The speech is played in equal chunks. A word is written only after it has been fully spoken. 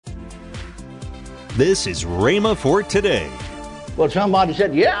This is Rhema for today. Well, somebody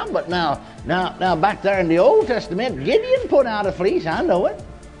said, yeah, but now back there in the Old Testament, Gideon put out a fleece. I know it.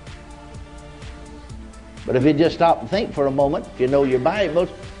 But if you just stop and think for a moment, if you know your Bibles,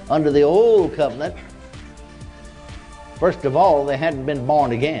 under the Old Covenant, first of all, they hadn't been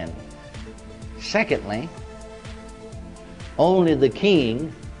born again. Secondly, only the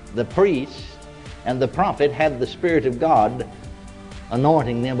king, the priest, and the prophet had the Spirit of God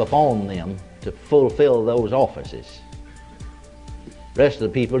anointing them upon them to fulfill those offices. The rest of the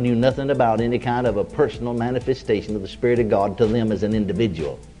people knew nothing about any kind of a personal manifestation of the Spirit of God to them as an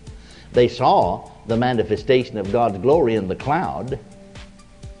individual. They saw the manifestation of God's glory in the cloud,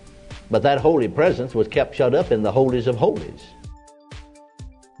 but that holy presence was kept shut up in the holies of holies.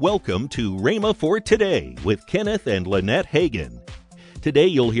 Welcome to Rhema for Today with Kenneth and Lynette Hagin. Today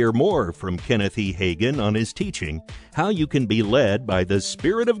you'll hear more from Kenneth E. Hagin on his teaching, How You Can Be Led by the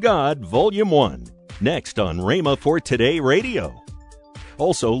Spirit of God, Volume 1, next on Rhema for Today Radio.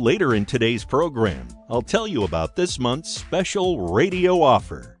 Also, later in today's program, I'll tell you about this month's special radio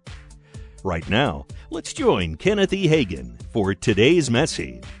offer. Right now, let's join Kenneth E. Hagin for today's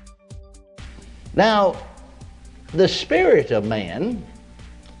message. Now, the spirit of man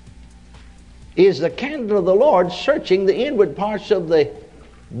is the candle of the Lord searching the inward parts of the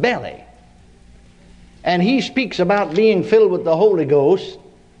belly. And he speaks about being filled with the Holy Ghost,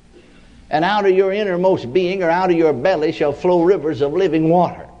 and out of your innermost being, or out of your belly, shall flow rivers of living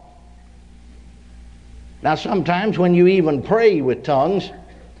water. Now, sometimes when you even pray with tongues,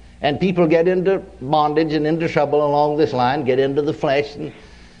 and people get into bondage and into trouble along this line, get into the flesh and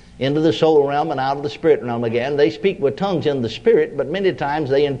into the soul realm and out of the spirit realm again. They speak with tongues in the spirit, but many times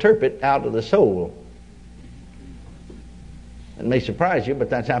they interpret out of the soul. It may surprise you,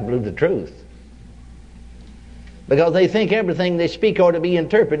 but that's absolute the truth. Because they think everything they speak ought to be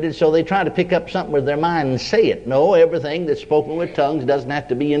interpreted, so they try to pick up something with their mind and say it. No, everything that's spoken with tongues doesn't have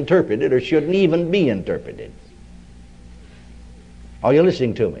to be interpreted, or shouldn't even be interpreted. Are you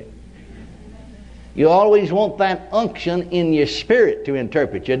listening to me? You always want that unction in your spirit to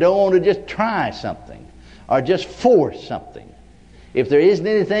interpret. You don't want to just try something or just force something. If there isn't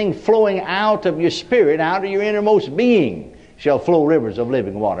anything flowing out of your spirit, out of your innermost being, shall flow rivers of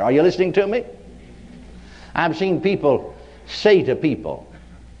living water. Are you listening to me? I've seen people say to people,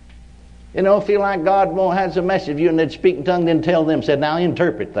 you know, feel like God has a message for you, and they'd speak in tongues and tell them, said, now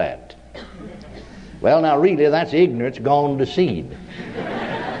interpret that. Well, now really, that's ignorance gone to seed.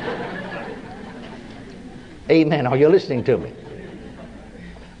 Amen. Are you listening to me?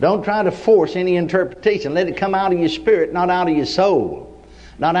 Don't try to force any interpretation. Let it come out of your spirit, not out of your soul,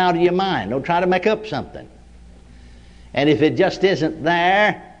 not out of your mind. Don't try to make up something. And if it just isn't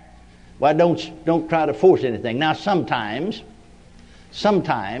there, well, don't try to force anything. Now, sometimes,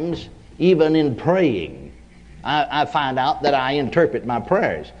 even in praying, I find out that I interpret my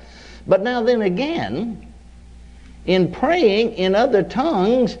prayers. But now then again, in praying in other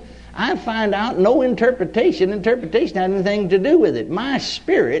tongues, I find out no interpretation. Interpretation had anything to do with it. My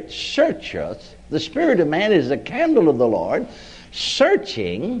spirit searcheth. The spirit of man is the candle of the Lord,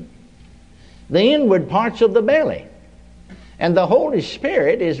 searching the inward parts of the belly. And the Holy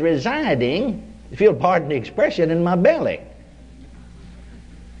Spirit is residing, if you'll pardon the expression, in my belly.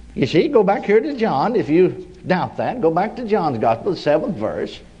 You see, go back here to John. If you doubt that, go back to John's Gospel, the 7th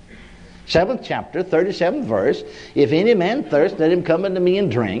verse. 7th chapter, 37th verse. If any man thirst, let him come unto me and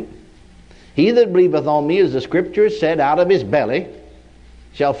drink. He that believeth on me, as the Scripture said, out of his belly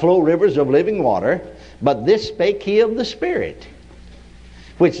shall flow rivers of living water. But this spake he of the Spirit,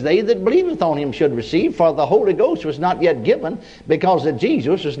 which they that believeth on him should receive, for the Holy Ghost was not yet given, because that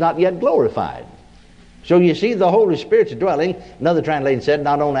Jesus was not yet glorified. So you see, the Holy Spirit's dwelling, another translation said,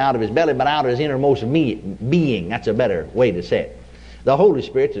 not only out of his belly, but out of his innermost being. That's a better way to say it. The Holy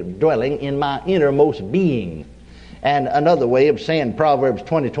Spirit's dwelling in my innermost being. And another way of saying Proverbs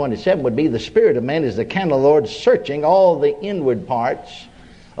 20:27 would be, the spirit of man is the candle of the Lord, searching all the inward parts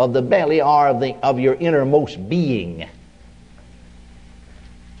of the belly, or of your innermost being.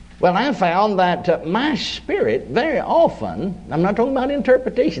 Well, I found that my spirit very often, I'm not talking about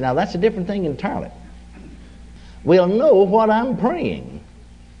interpretation, now that's a different thing entirely, will know what I'm praying.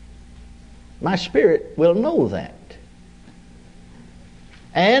 My spirit will know that.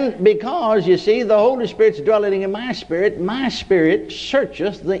 And because, you see, the Holy Spirit's dwelling in my spirit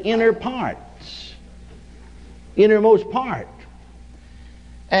searcheth the inner parts, innermost part.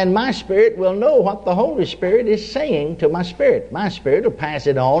 And my spirit will know what the Holy Spirit is saying to my spirit. My spirit will pass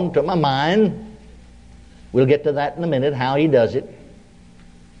it on to my mind. We'll get to that in a minute, how he does it.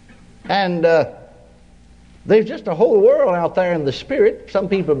 And There's just a whole world out there in the spirit. Some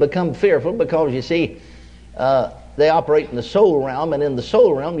people become fearful because, you see, they operate in the soul realm, and in the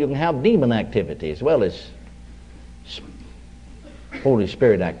soul realm you can have demon activity as well as Holy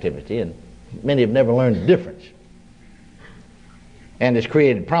Spirit activity, and many have never learned the difference. And it's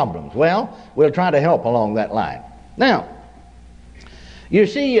created problems. Well, we'll try to help along that line. Now, you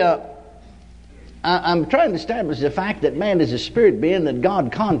see, I'm trying to establish the fact that man is a spirit being, that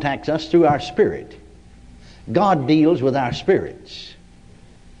God contacts us through our spirit. God deals with our spirits.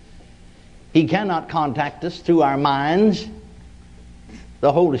 He cannot contact us through our minds.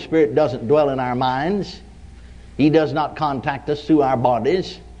 The Holy Spirit doesn't dwell in our minds. He does not contact us through our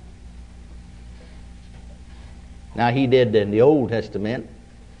bodies. Now, He did in the Old Testament.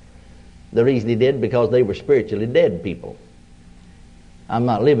 The reason He did, because they were spiritually dead people. I'm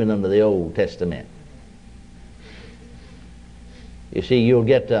not living under the Old Testament. You see, you'll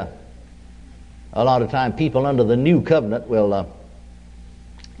get a lot of time people under the New Covenant will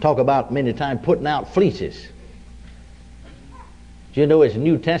talk about many times putting out fleeces. Do you know it's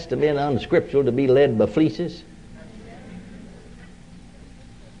New Testament unscriptural to be led by fleeces?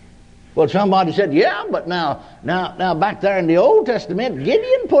 Well, somebody said, yeah, but now back there in the Old Testament,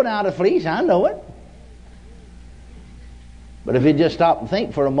 Gideon put out a fleece. I know it. But if you just stop and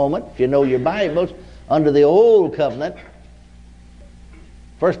think for a moment, if you know your Bibles, under the Old Covenant,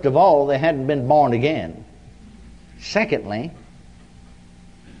 first of all, they hadn't been born again. Secondly,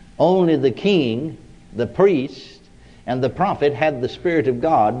 only the king, the priest, and the prophet had the Spirit of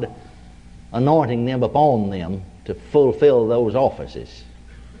God anointing them upon them to fulfill those offices.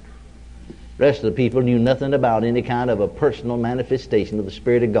 The rest of the people knew nothing about any kind of a personal manifestation of the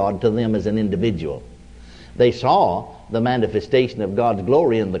Spirit of God to them as an individual. They saw the manifestation of God's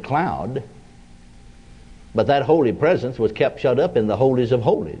glory in the cloud, but that holy presence was kept shut up in the holies of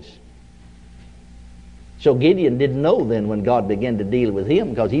holies. So Gideon didn't know then when God began to deal with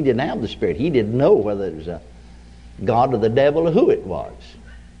him, because he didn't have the Spirit. He didn't know whether it was a God or the devil or who it was.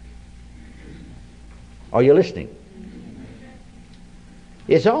 Are you listening?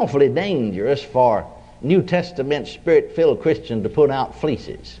 It's awfully dangerous for New Testament Spirit-filled Christians to put out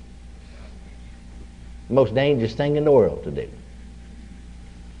fleeces. The most dangerous thing in the world to do.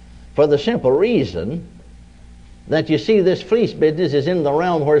 For the simple reason that, you see, this fleece business is in the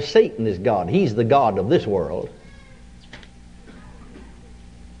realm where Satan is God. He's the God of this world.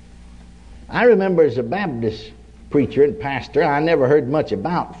 I remember as a Baptist preacher and pastor, I never heard much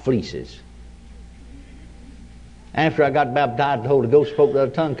about fleeces. After I got baptized in the Holy Ghost, spoke with a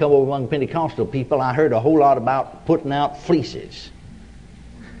tongue, come over among Pentecostal people, I heard a whole lot about putting out fleeces.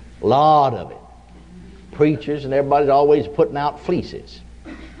 A lot of it. Preachers and everybody's always putting out fleeces.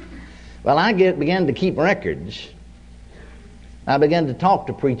 Well, I began to keep records. I began to talk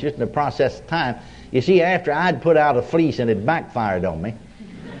to preachers in the process of time. You see, after I'd put out a fleece and it backfired on me,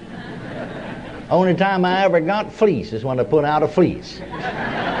 only time I ever got fleece is when I put out a fleece.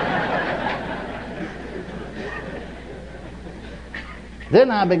 Then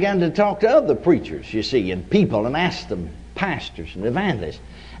I began to talk to other preachers, you see, and people, and ask them, pastors and evangelists,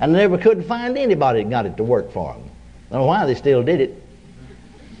 and I never could find anybody that got it to work for them. I don't know why they still did it.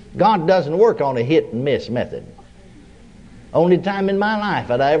 God doesn't work on a hit and miss method. Only time in my life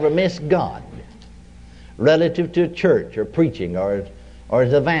that I ever missed God relative to a church or preaching or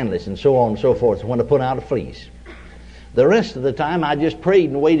as evangelist and so on and so forth is when I put out a fleece. The rest of the time I just prayed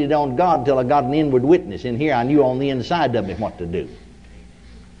and waited on God until I got an inward witness. In here I knew on the inside of me what to do.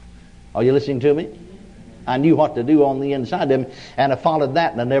 Are you listening to me? I knew what to do on the inside of me, and I followed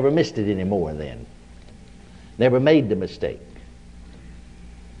that, and I never missed it anymore then. Never made the mistake.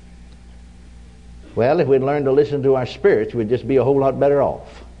 Well, if we'd learned to listen to our spirits, we'd just be a whole lot better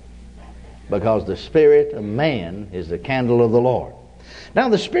off. Because the spirit of man is the candle of the Lord. Now,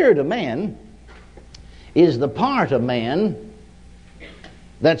 the spirit of man is the part of man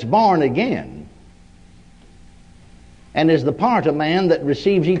that's born again, and is the part of man that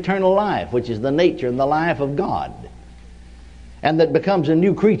receives eternal life, which is the nature and the life of God, and that becomes a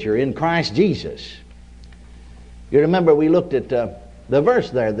new creature in Christ Jesus. You remember we looked at the verse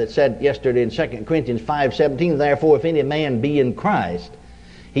there that said yesterday in 2 Corinthians 5:17, therefore if any man be in Christ,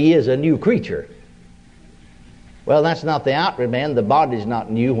 he is a new creature. Well, that's not the outward man. The body's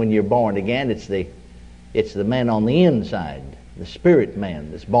not new when you're born again. It's the man on the inside. The spirit man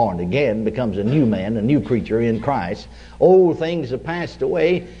that's born again becomes a new man, a new creature in Christ. Old things have passed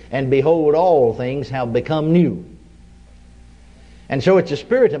away, and behold, all things have become new. And so it's the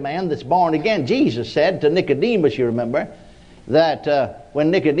spirit of man that's born again. Jesus said to Nicodemus, you remember, that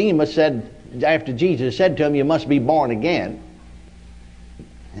when Nicodemus said, after Jesus said to him, you must be born again,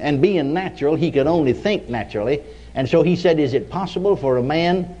 And being natural, he could only think naturally. And so he said, is it possible for a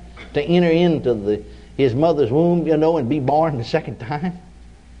man to enter into his mother's womb, and be born the second time?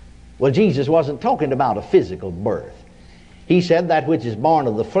 Well, Jesus wasn't talking about a physical birth. He said that which is born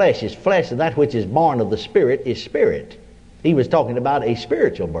of the flesh is flesh, and that which is born of the Spirit is spirit. He was talking about a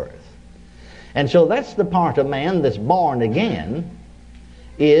spiritual birth. And so that's the part of man that's born again,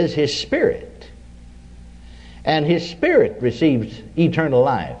 is his spirit. And his spirit receives eternal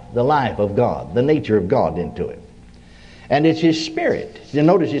life, the life of God, the nature of God into it. And it's his spirit. You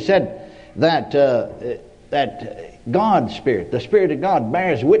notice he said that God's Spirit, the Spirit of God,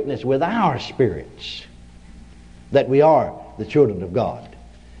 bears witness with our spirits that we are the children of God.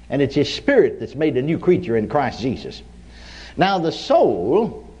 And it's his spirit that's made a new creature in Christ Jesus. Now the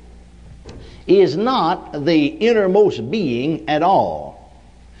soul is not the innermost being at all.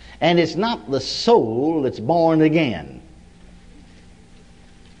 And it's not the soul that's born again.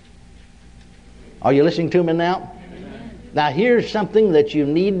 Are you listening to me now? Now here's something that you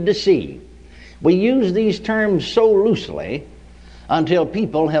need to see. We use these terms so loosely until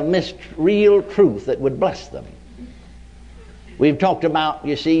people have missed real truth that would bless them. We've talked about,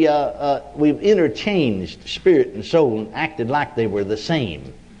 you see, we've interchanged spirit and soul and acted like they were the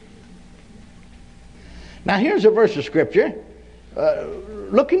same. Now here's a verse of Scripture.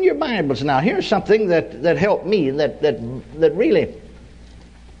 Look in your Bibles now. Here's something that helped me, that really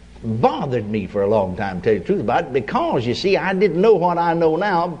bothered me for a long time, to tell you the truth about it, because, you see, I didn't know what I know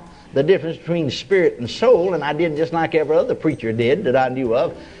now, the difference between spirit and soul, and I did just like every other preacher did that I knew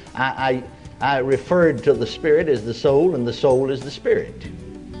of. I referred to the spirit as the soul, and the soul as the spirit.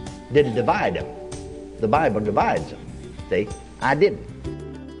 Didn't divide them. The Bible divides them. See, I didn't.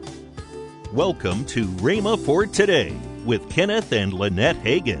 Welcome to Rhema for Today with Kenneth and Lynette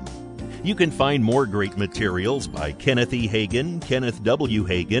Hagin. You can find more great materials by Kenneth E. Hagin, Kenneth W.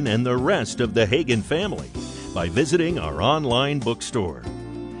 Hagin, and the rest of the Hagin family by visiting our online bookstore.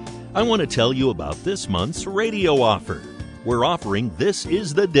 I want to tell you about this month's radio offer. We're offering This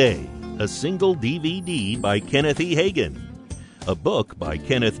Is the Day, a single DVD by Kenneth E. Hagin, a book by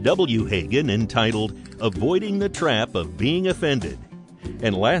Kenneth W. Hagin entitled Avoiding the Trap of Being Offended,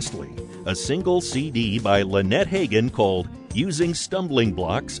 and lastly, a single CD by Lynette Hagin called Using Stumbling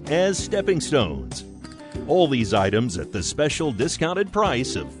Blocks as Stepping Stones. All these items at the special discounted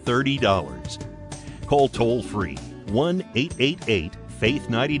price of $30. Call toll-free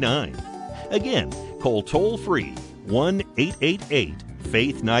 1-888-FAITH-99. Again, call toll-free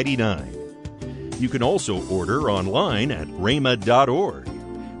 1-888-FAITH-99. You can also order online at rhema.org.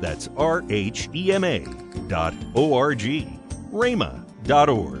 That's rhema.org.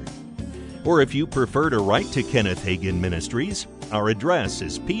 rhema.org. Or if you prefer to write to Kenneth Hagin Ministries, our address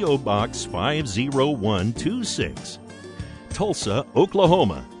is P.O. Box 50126, Tulsa,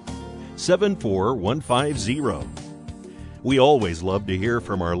 Oklahoma 74150. We always love to hear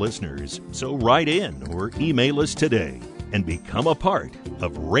from our listeners, so write in or email us today and become a part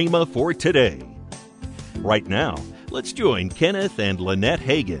of Rhema for Today. Right now, let's join Kenneth and Lynette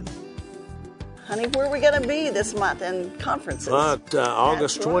Hagin. Honey, where are we going to be this month in conferences?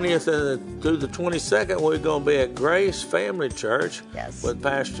 August 20th through the 22nd, we're going to be at Grace Family Church with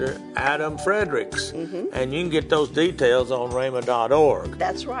Pastor Adam Fredericks. Mm-hmm. And you can get those details on rhema.org.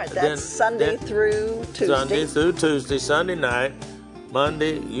 That's right. That's Sunday through Tuesday. Sunday through Tuesday, Sunday night,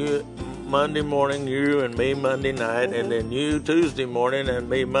 Monday morning, you and me Monday night, and then you Tuesday morning and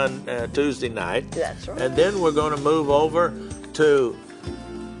me Tuesday night. That's right. And then we're going to move over to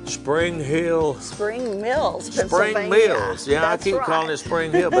Spring Mills, Pennsylvania. Yeah, That's I keep calling it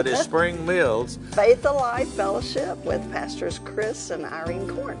Spring Hill, but it's Spring Mills. Faith Alive Fellowship with Pastors Chris and Irene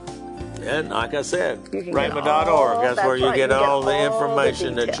Korn. And like I said, rhema.org. That's where you get all the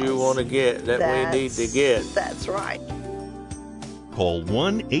information that you want to get, that we need to get. That's right. Call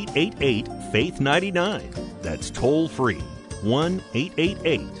 1-888-FAITH-99. That's toll-free,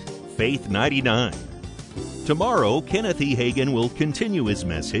 1-888-FAITH-99. Tomorrow, Kenneth E. Hagin will continue his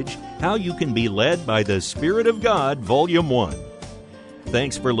message, How You Can Be Led by the Spirit of God, Volume 1.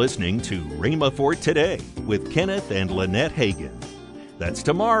 Thanks for listening to Rhema for Today with Kenneth and Lynette Hagin. That's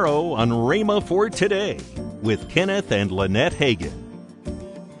tomorrow on Rhema for Today with Kenneth and Lynette Hagin.